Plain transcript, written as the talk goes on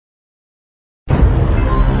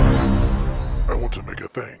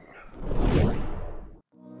thing.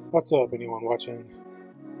 What's up, anyone watching?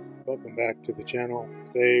 Welcome back to the channel.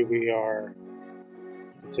 Today we are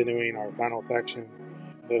continuing our Final Faction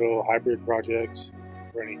little hybrid project.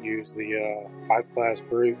 We're going to use the 5-class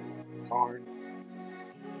brute Kharn,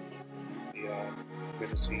 the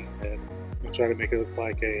menacing head, and try to make it look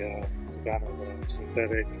like a some kind of a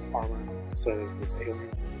synthetic armor instead of this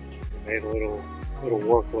alien. We made a little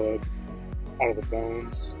war club out of the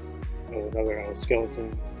bones of another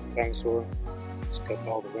skeleton dinosaur. Just cut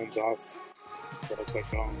all the limbs off so it looks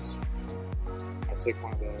like bones. I took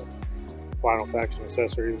one of the Final Faction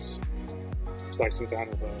accessories. Looks like some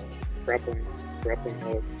kind of a grappling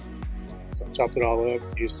hook. So I chopped it all up,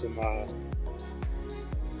 used some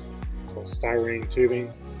little styrene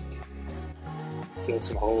tubing, drilled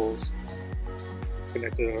some holes,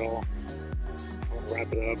 connected it all. I'm gonna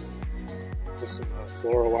wrap it up with some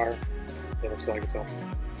fluoro wire. It looks like it's all.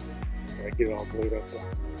 Gotta get it all glued up though.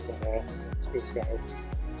 But it's good to go.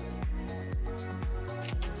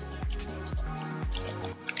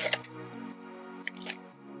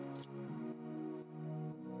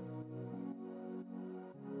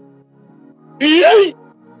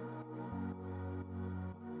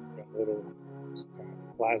 Got a little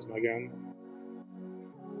plasma gun.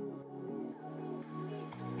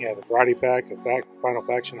 Yeah, the variety pack of Final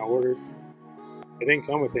Faction I ordered. It didn't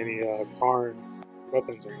come with any Kharn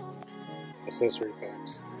weapons or accessory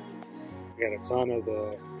packs. We got a ton of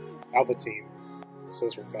the Alpha Team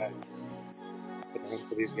accessory pack. Put them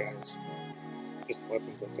for these guys. Just the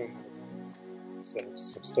weapons that come with. So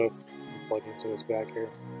some stuff plugged into this back here.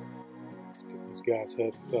 Let's get these guys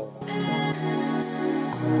head and tail out.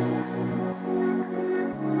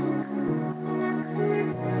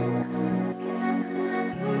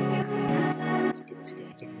 Let's get this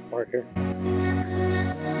guy taken apart here.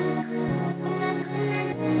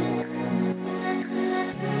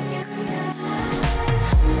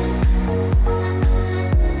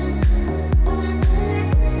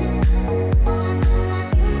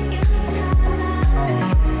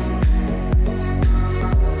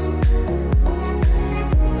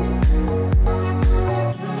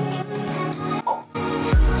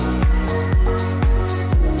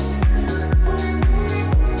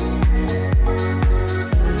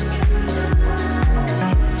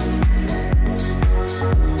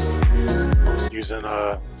 Using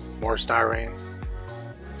more styrene,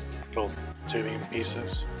 little tubing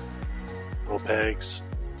pieces, little pegs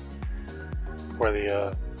for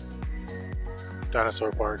the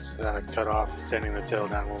dinosaur parts that I cut off, tending the tail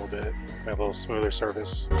down a little bit, make a little smoother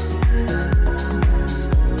surface.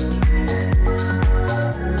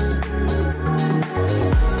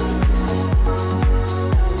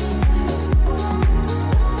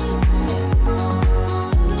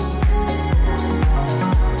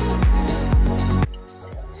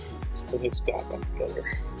 Put this guy back together.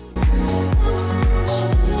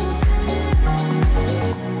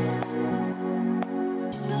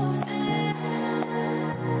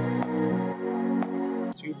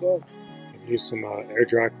 Too bad. Use some air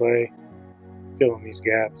dry clay, fill in these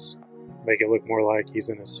gaps, make it look more like he's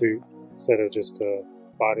in a suit instead of just a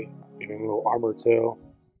body. Give him a little armor tail.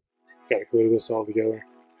 Got to glue this all together.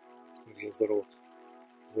 Maybe his little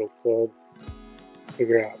club.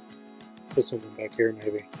 Figure out, put something back here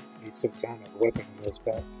maybe. Need some kind of weapon in his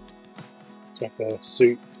back to make the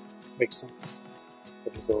suit make sense.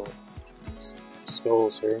 Put these little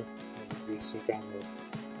skulls here and maybe some kind of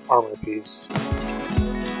armor piece.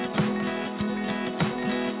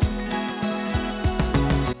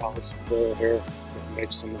 Polish some foil here and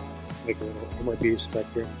make a little armor piece back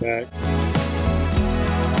here in the back.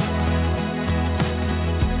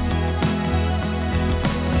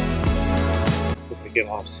 Put the get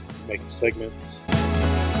offs, making segments.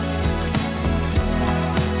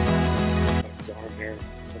 Here,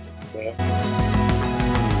 something like that.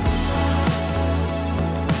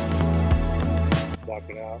 Block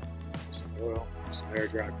it out, some oil, some air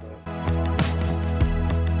dry clay.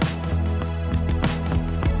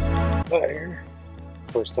 But here,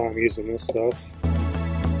 first time using this stuff.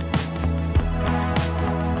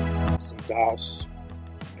 Some DOS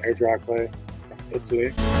air dry clay from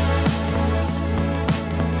Italy.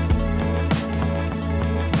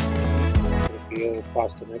 The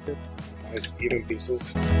pasta maker, some nice even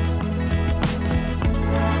pieces. So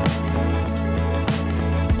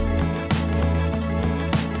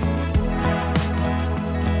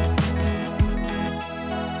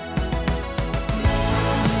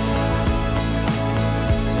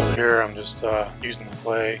here I'm just using the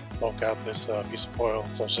clay, bulk out this piece of foil,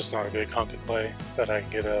 so it's just not a big hunk of clay that I can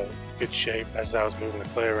get a good shape. As I was moving the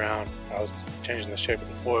clay around, I was changing the shape of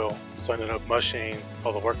the foil, so I ended up mushing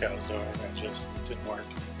all the work I was doing, and it just didn't work.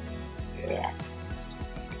 Yeah, it's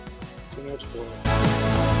too much foil.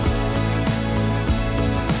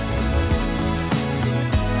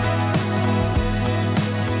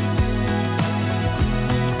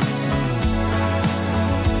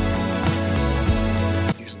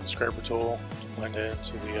 Using the scraper tool to blend it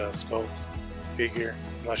into the sculpt figure.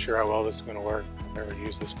 I'm not sure how well this is going to work. I've never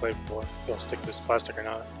used this clay before. If it'll stick to this plastic or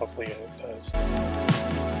not. Hopefully it does.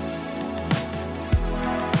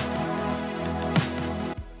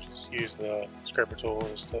 Just use the scraper tool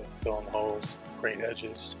just to fill in the holes, create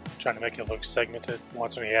edges, trying to make it look segmented.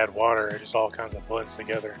 Once when you add water, it just all kinds of blends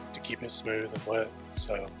together to keep it smooth and wet.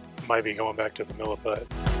 So might be going back to the milliput.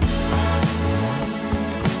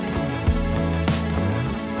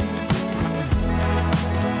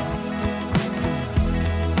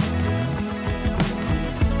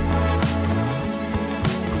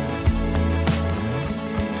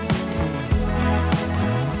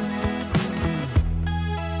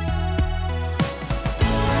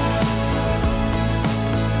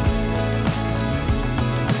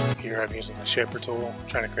 I'm using the shaper tool,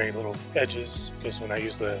 trying to create little edges, because when I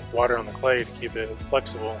use the water on the clay to keep it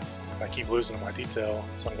flexible, I keep losing my detail.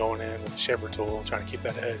 So I'm going in with the shaper tool, trying to keep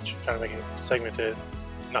that edge, trying to make it segmented,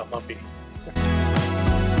 not lumpy.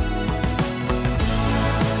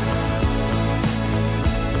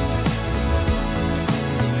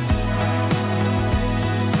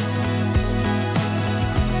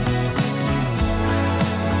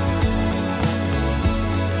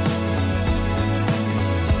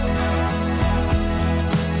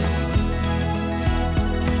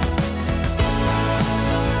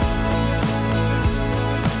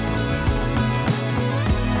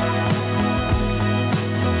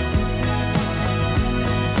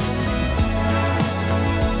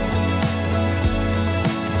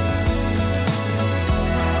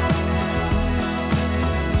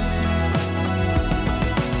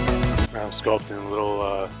 Sculpting a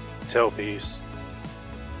little tail piece.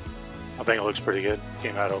 I think it looks pretty good.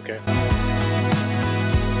 Came out okay.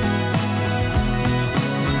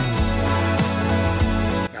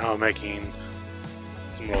 Now I'm making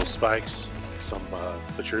some little spikes, some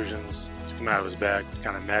protrusions to come out of his back, to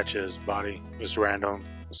kind of match his body. Just random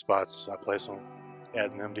the spots I place them,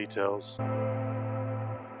 adding them details.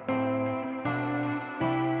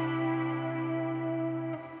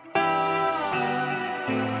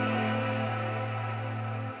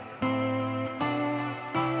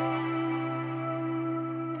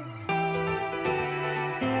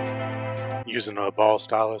 Using a ball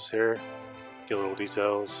stylus here, get little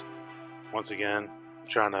details. Once again,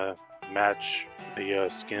 trying to match the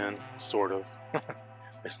skin, sort of.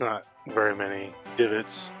 There's not very many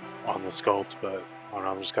divots on the sculpt, but I don't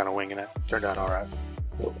know, I'm just kind of winging it. Turned out alright.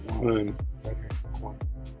 Put one right here in the corner.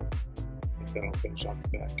 I think that'll finish off the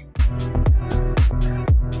back.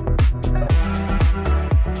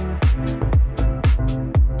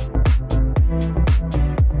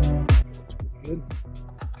 Looks pretty good.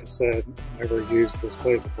 Like I said, never used this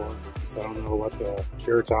clay before, so I don't know what the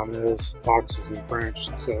cure time is. Box is in French,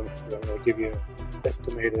 so they'll give you an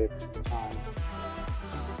estimated time.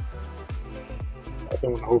 I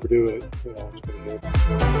don't want to overdo it. You know, it's pretty good. What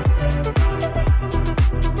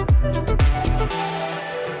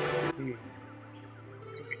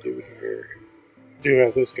can we do here? We do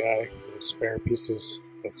have this guy with spare pieces,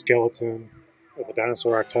 a skeleton of a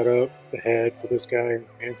dinosaur I cut up, the head for this guy,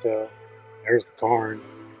 and there's the Kharn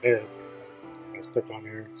head I stuck on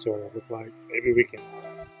there, so it look like. Maybe we can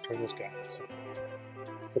turn this guy into something.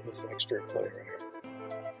 Put this extra clay right here.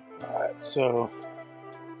 Alright, so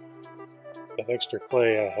that extra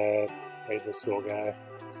clay I had made this little guy.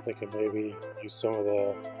 I was thinking maybe use some of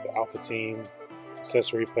the Alpha Team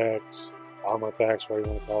accessory packs, armor packs, whatever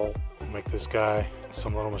you want to call it. Make this guy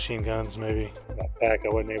some little machine guns maybe. That pack I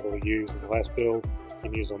wasn't able to use in the last build. You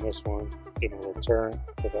can use on this one. Give him a little turn,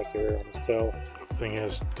 put back here on his tail. The thing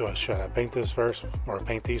is, should I paint this first or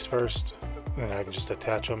paint these first? Then I can just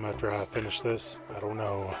attach them after I finish this. I don't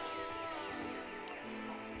know.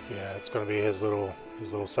 Yeah, it's gonna be his little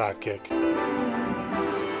sidekick.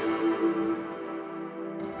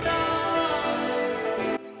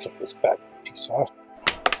 Let's cut this back piece off.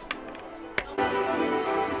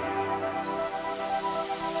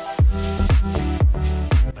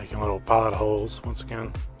 Making little pilot holes once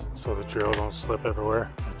again, so the drill don't slip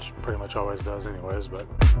everywhere, which pretty much always does anyways, but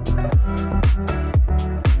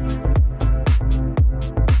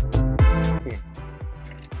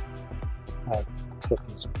I've cut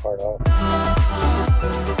this part off.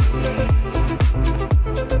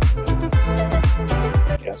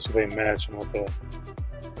 Yeah, so so they match, and I'll have to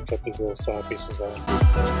cut these little side pieces out.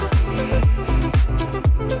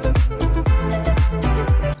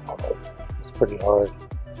 It's pretty hard.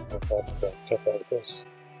 I thought I could cut that with this.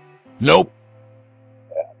 Nope.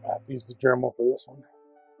 Yeah, I have to use the Dremel for this one.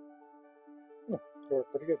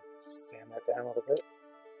 Worked pretty good. Just sand that down a little bit.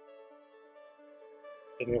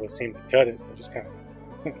 Didn't really seem to cut it. I just kind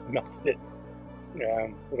of melted it. Yeah,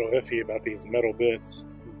 I'm a little iffy about these metal bits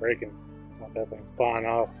breaking. I want that thing flying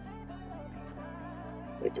off.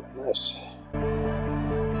 Making a mess.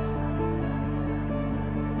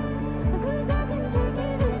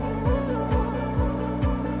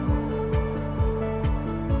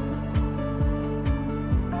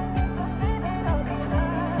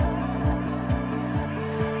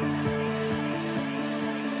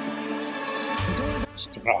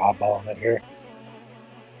 Just gonna eyeball it here.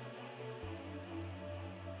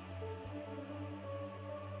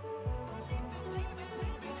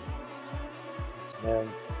 And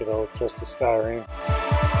good old trusty styrene.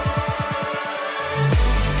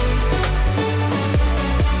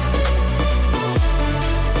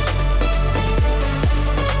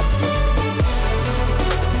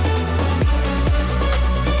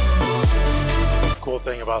 Cool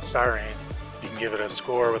thing about styrene, you can give it a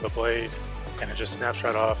score with a blade and it just snaps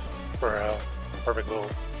right off for perfect little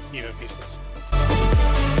even pieces.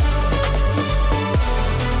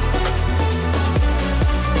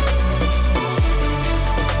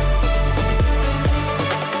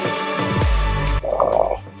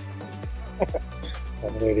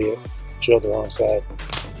 I'm an idiot. Drilled the wrong side.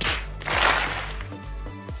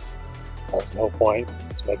 That was no point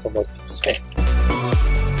to make them look the same.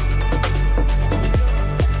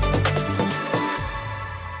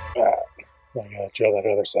 I gotta drill that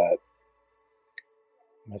other side.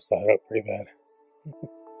 Messed that up pretty bad.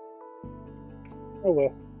 Oh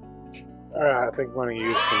well. Alright, I think I'm gonna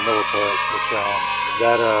use some milliput this round.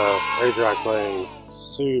 That Rage rock clay,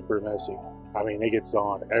 super messy. I mean, it gets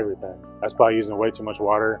on everything. I was probably using way too much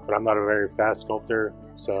water, but I'm not a very fast sculptor,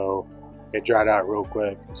 so it dried out real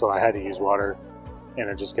quick. So I had to use water, and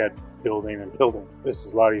it just kept building and building. This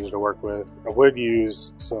is a lot easier to work with. I would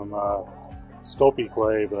use some Sculpey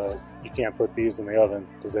clay, but you can't put these in the oven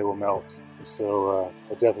because they will melt. So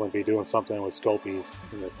I'll definitely be doing something with Sculpey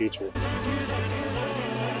in the future.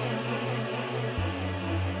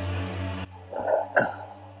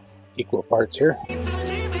 Equal parts here.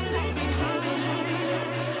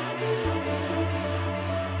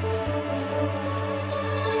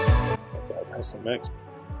 Nice and mixed.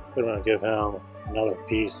 We're going to give him another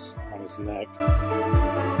piece on his neck.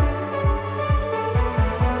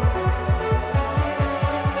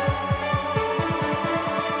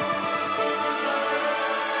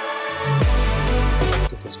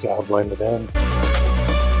 Get this guy blended in.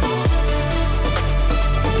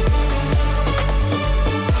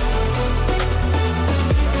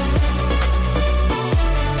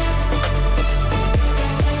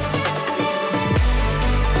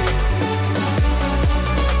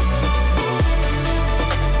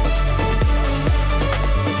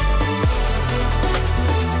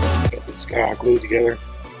 All glued together,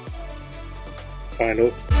 kind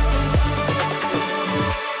of.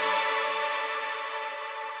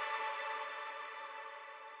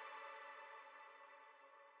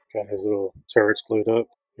 Got his little turrets glued up.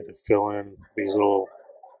 Going to fill in these little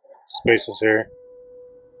spaces here.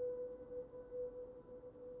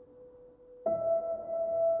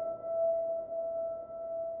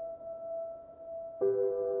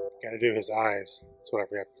 Got to do his eyes. That's what I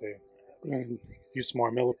forgot to do. I'm going to use some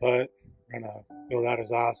more milliput. I'm going to build out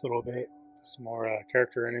his eyes a little bit. Some more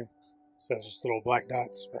character in him. So it's just little black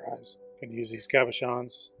dots for eyes. Going to use these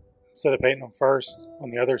cabochons. Instead of painting them first on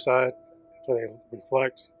the other side so they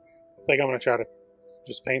reflect, I think I'm going to try to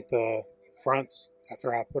just paint the fronts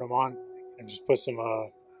after I put them on and just put some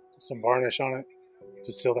varnish on it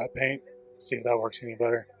to seal that paint. See if that works any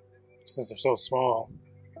better. Since they're so small,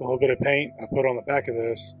 a little bit of paint I put on the back of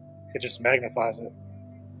this, it just magnifies it.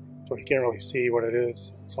 So you can't really see what it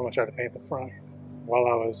is. So I'm going to try to paint the front. While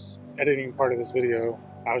I was editing part of this video,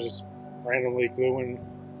 I was just randomly gluing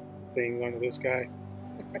things onto this guy.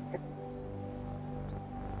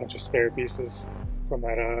 Bunch of spare pieces from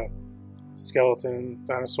that skeleton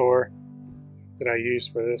dinosaur that I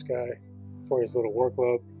used for this guy for his little war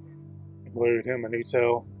club. I glued him a new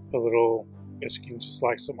tail, a little, just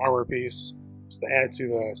like some armor piece, just to add to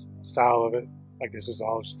the style of it. Like this was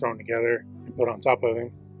all just thrown together and put on top of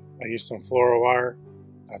him. I used some floral wire.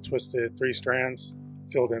 I twisted 3 strands,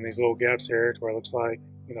 filled in these little gaps here to where it looks like,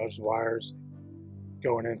 you know, just wires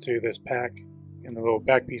going into this pack, and the little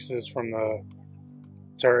back pieces from the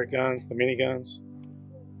turret guns, the mini guns.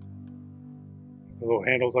 The little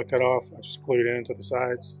handles I cut off, I just glued into the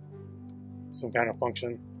sides. Some kind of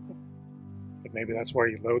function. But maybe that's where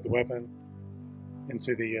you load the weapon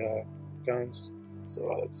into the guns. So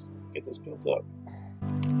let's get this built up.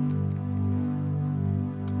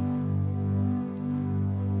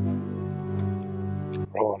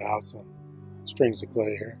 Rolling out some strings of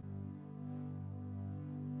clay here.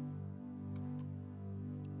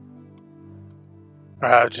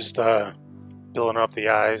 Just building up the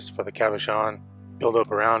eyes for the cabochon. Build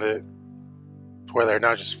up around it to where they're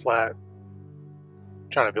not just flat.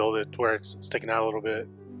 Trying to build it to where it's sticking out a little bit.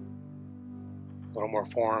 A little more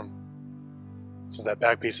form. Since that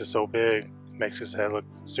back piece is so big, it makes his head look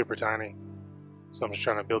super tiny. So I'm just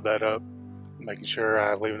trying to build that up. Making sure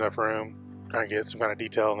I leave enough room. Trying to get some kind of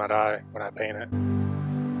detail in that eye when I paint it.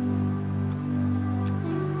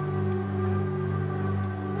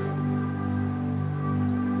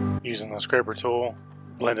 Using the scraper tool,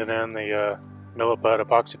 blending in the milliput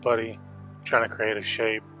epoxy putty, trying to create a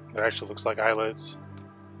shape that actually looks like eyelids,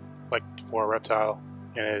 like for a reptile,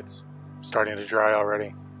 and it's starting to dry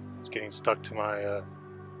already. It's getting stuck to my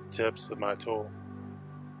tips of my tool,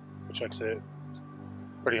 which makes it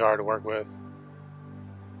pretty hard to work with.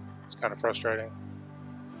 It's kind of frustrating,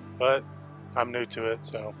 but I'm new to it,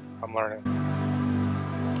 so I'm learning.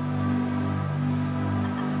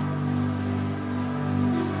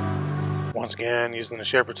 Once again, using the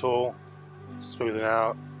shaper tool, smoothing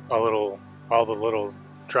out all the little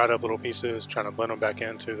dried up little pieces, trying to blend them back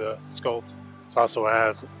into the sculpt. This also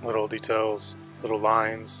adds little details, little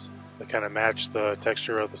lines that kind of match the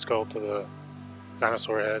texture of the sculpt of the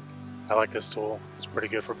dinosaur head. I like this tool. It's pretty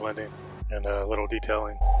good for blending and little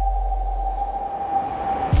detailing.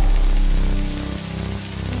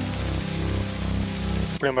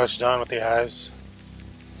 Pretty much done with the eyes.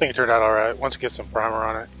 I think it turned out alright. Once you get some primer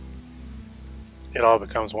on it, it all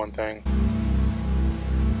becomes one thing.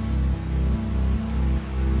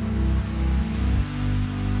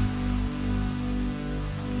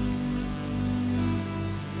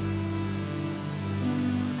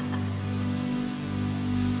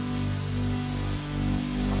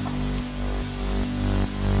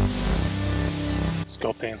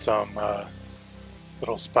 Sculpting some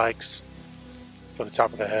little spikes for the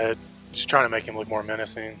top of the head. Just trying to make him look more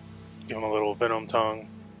menacing. Give him a little venom tongue.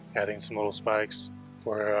 Adding some little spikes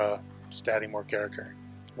for just adding more character.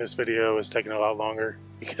 This video is taking a lot longer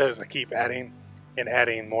because I keep adding and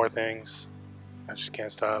adding more things. I just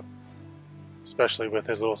can't stop. Especially with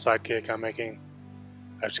his little sidekick I'm making.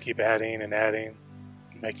 I just keep adding and adding,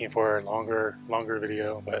 making for a longer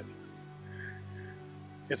video, but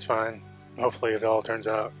it's fine. Hopefully it all turns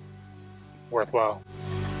out worthwhile.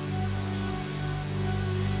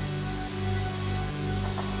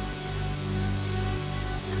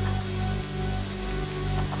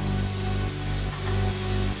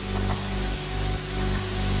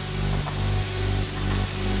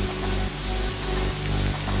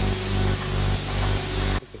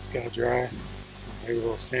 Let this guy dry. Maybe a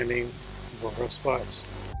little sanding, these little rough spots.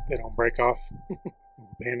 If they don't break off.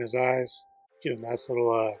 Paint his eyes. Get a nice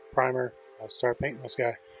little primer. I'll start painting this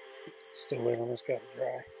guy. Still waiting on this guy to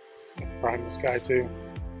dry. Prime this guy too.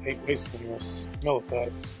 Hate wasting this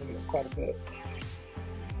milliput. Still got quite a bit.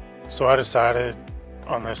 So I decided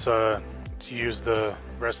on this to use the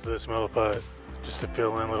rest of this milliput just to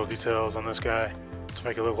fill in little details on this guy to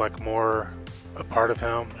make it look like more a part of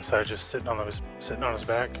him instead of just sitting on his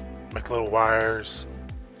back. Make little wires,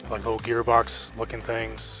 like little gearbox looking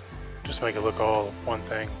things. Just make it look all one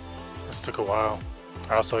thing. This took a while.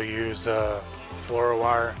 I also used fluoro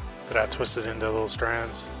wire that I twisted into little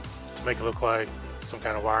strands to make it look like some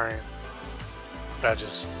kind of wiring. That I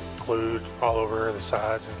just glued all over the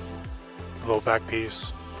sides and the little back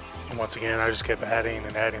piece. And once again, I just kept adding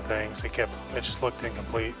and adding things. It just looked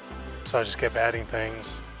incomplete. So I just kept adding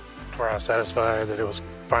things to where I was satisfied that it was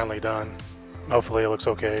finally done. And hopefully it looks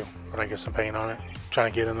okay when I get some paint on it.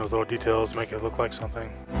 Trying to get in those little details, make it look like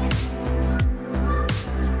something.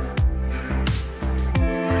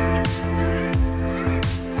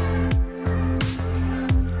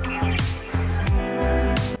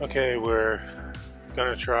 Okay, we're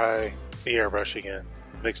gonna try the airbrush again.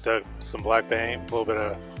 Mixed up some black paint, a little bit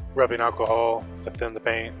of rubbing alcohol to thin the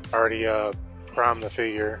paint. Already primed the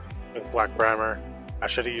figure with black primer. I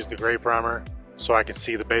should have used the gray primer so I could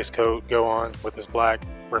see the base coat go on with this black.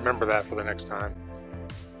 Remember that for the next time.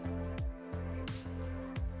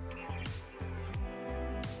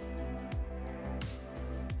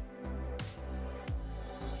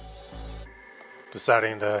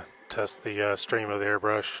 Deciding to test the stream of the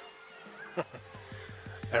airbrush.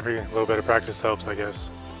 Every little bit of practice helps, I guess.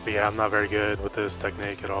 But yeah, I'm not very good with this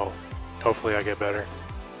technique at all. Hopefully I get better.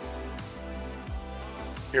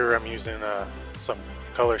 Here I'm using some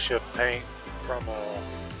color shift paint from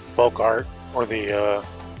folk art, or the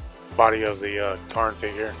body of the Kharn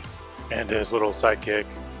figure, and his little sidekick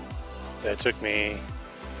that took me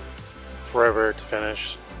forever to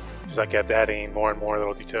finish because I kept adding more and more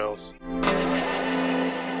little details.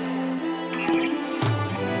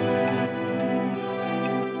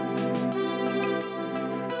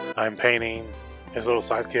 I'm painting his little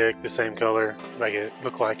sidekick the same color, make it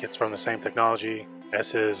look like it's from the same technology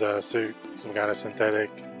as his suit, some kind of synthetic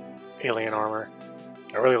alien armor.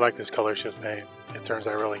 I really like this color shift paint. It turns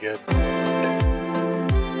out really good.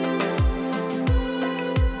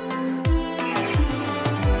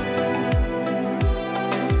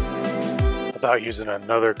 I thought using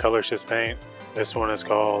another color shift paint. This one is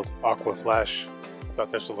called Aqua Flash. I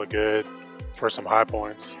thought this would look good for some high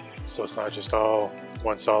points, so it's not just all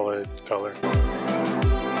one solid color.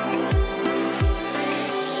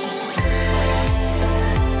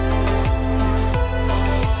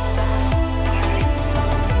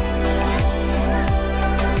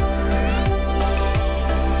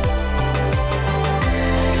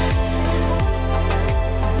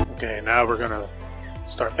 Okay, now we're gonna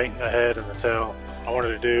start painting the head and the tail. I wanted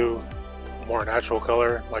to do a more natural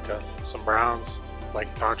color, like some browns,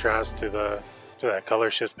 like contrast to that color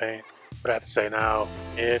shift paint. But I have to say now,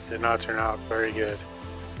 it did not turn out very good.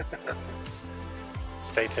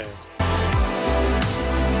 Stay tuned.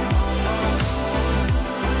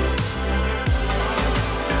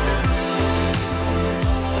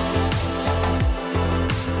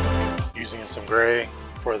 Using some gray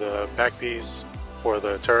for the back piece, for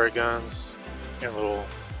the turret guns, and a little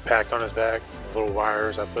pack on his back, little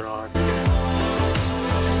wires I put on.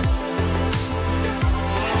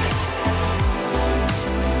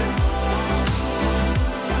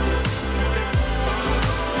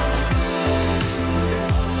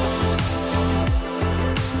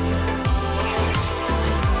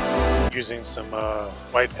 Using some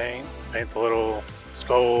white paint the little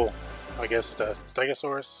skull, I guess it's a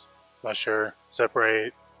stegosaurus, not sure,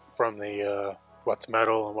 separate from the what's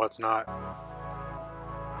metal and what's not.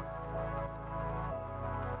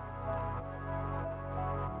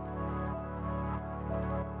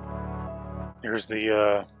 Here's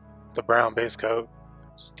the brown base coat.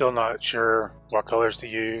 Still not sure what colors to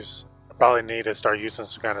use. I probably need to start using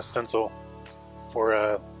some kind of stencil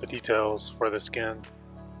for the details for the skin.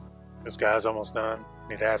 This guy's almost done.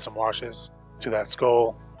 Need to add some washes to that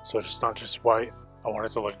skull so it's not just white. I want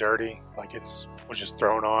it to look dirty, like it was just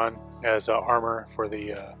thrown on as armor for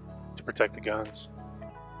the to protect the guns.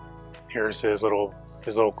 Here's his little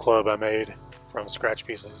club I made from scratch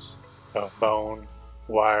pieces of bone,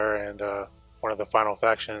 wire, and one of the Final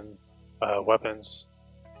Faction weapons.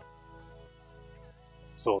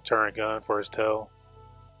 His little turret gun for his tail.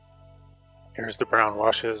 Here's the brown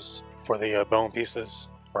washes for the bone pieces,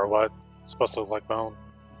 or what? It's supposed to look like bone.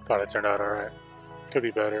 Thought it turned out alright. Could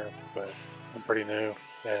be better, but I'm pretty new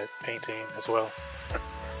at painting as well.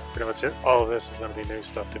 Pretty much all of this is going to be new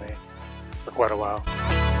stuff to me for quite a while.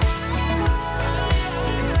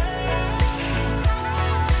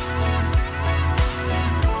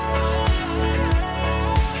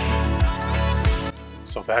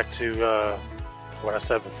 So back to what I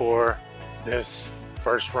said before. This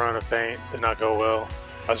first run of paint did not go well.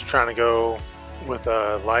 I was trying to go with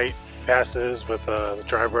light passes with the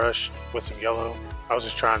dry brush with some yellow. I was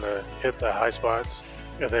just trying to hit the high spots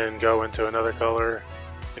and then go into another color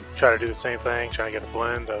and try to do the same thing, trying to get a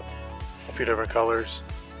blend of a few different colors,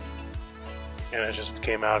 and it just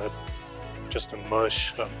came out of just a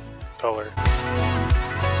mush of color.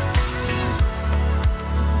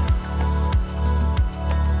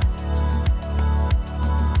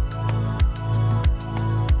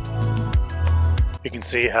 You can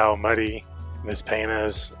see how muddy this paint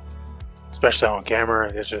is, especially on camera.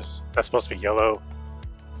 It's just, that's supposed to be yellow.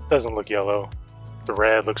 It doesn't look yellow. The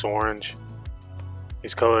red looks orange.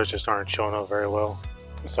 These colors just aren't showing up very well.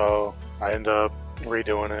 So I end up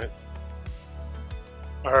redoing it.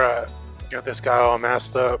 Alright, got this guy all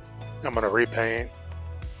masked up. I'm gonna repaint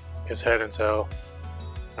his head and tail.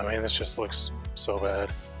 I mean, this just looks so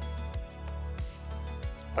bad.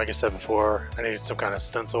 Like I said before, I needed some kind of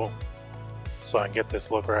stencil so I can get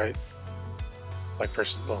this look right, like for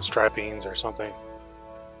little stripings or something.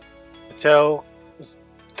 The tail is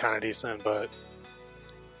kind of decent, but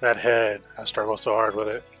that head, I struggle so hard with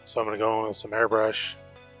it. So I'm going to go in with some airbrush,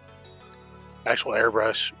 actual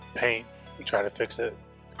airbrush paint, and try to fix it.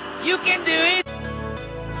 You can do it!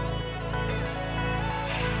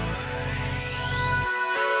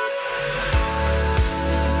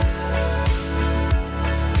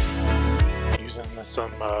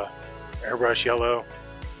 airbrush yellow.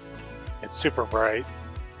 It's super bright.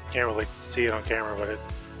 Can't really see it on camera, but it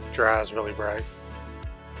dries really bright.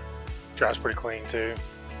 Dries pretty clean too.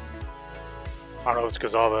 I don't know if it's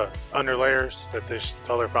because all the under layers that this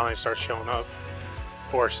color finally starts showing up,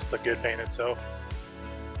 or it's just the good paint itself.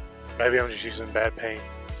 Maybe I'm just using bad paint.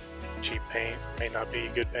 Cheap paint may not be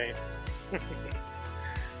good paint.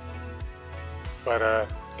 But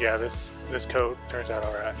yeah, this coat turns out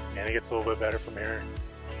alright, and it gets a little bit better from here.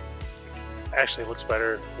 Actually looks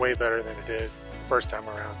better, way better than it did first time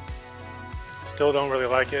around. Still don't really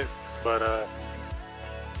like it, but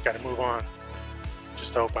gotta move on.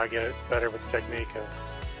 Just hope I get better with the technique of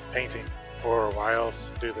painting, or why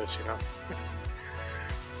else do this, you know?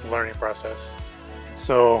 It's a learning process.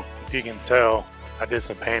 So if you can tell, I did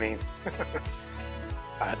some painting.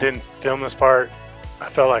 I didn't film this part. I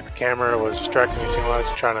felt like the camera was distracting me too much,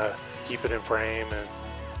 trying to keep it in frame and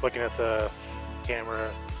looking at the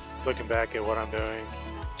camera, looking back at what I'm doing,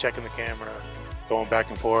 checking the camera, going back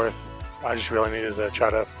and forth. I just really needed to try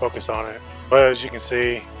to focus on it. But as you can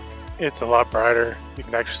see, it's a lot brighter. You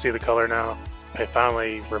can actually see the color now. I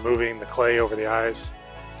finally removing the clay over the eyes.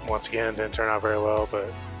 Once again, didn't turn out very well,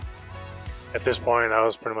 but at this point I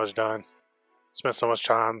was pretty much done. Spent so much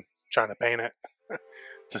time trying to paint it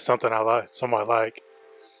to something I like, somewhat like.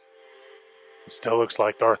 It still looks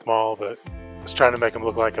like Darth Maul, but I was trying to make him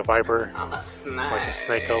look like a viper, like a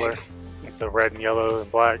snake color, like the red and yellow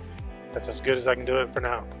and black. That's as good as I can do it for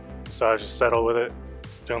now. So I just settled with it,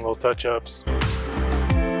 doing little touch-ups.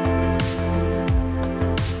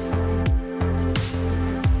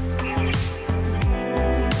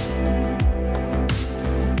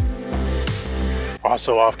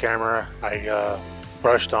 Also off camera, I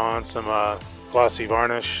brushed on some glossy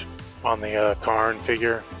varnish on the Kharn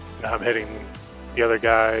figure. And I'm hitting the other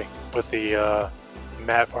guy with the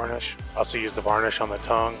matte varnish. Also used the varnish on the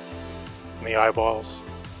tongue and the eyeballs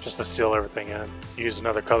just to seal everything in. Used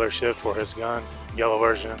another color shift for his gun, yellow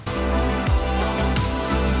version.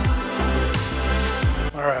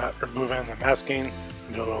 Alright, removing the masking,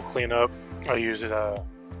 do a little cleanup. I used the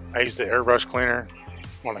airbrush cleaner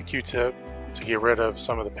on a Q-tip to get rid of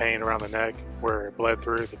some of the paint around the neck where it bled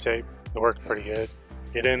through the tape. It worked pretty good.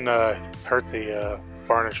 It didn't hurt the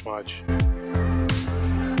varnish much.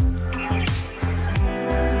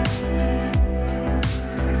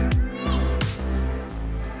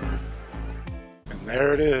 And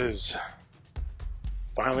there it is.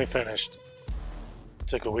 Finally finished. It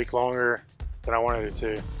took a week longer than I wanted it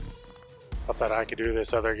to. I thought I could do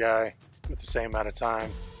this other guy with the same amount of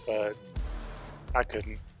time, but I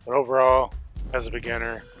couldn't. But overall, as a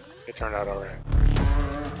beginner, it turned out alright.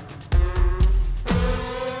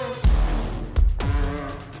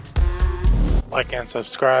 Like and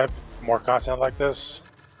subscribe for more content like this,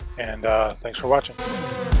 and thanks for watching.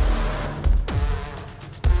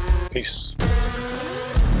 Peace.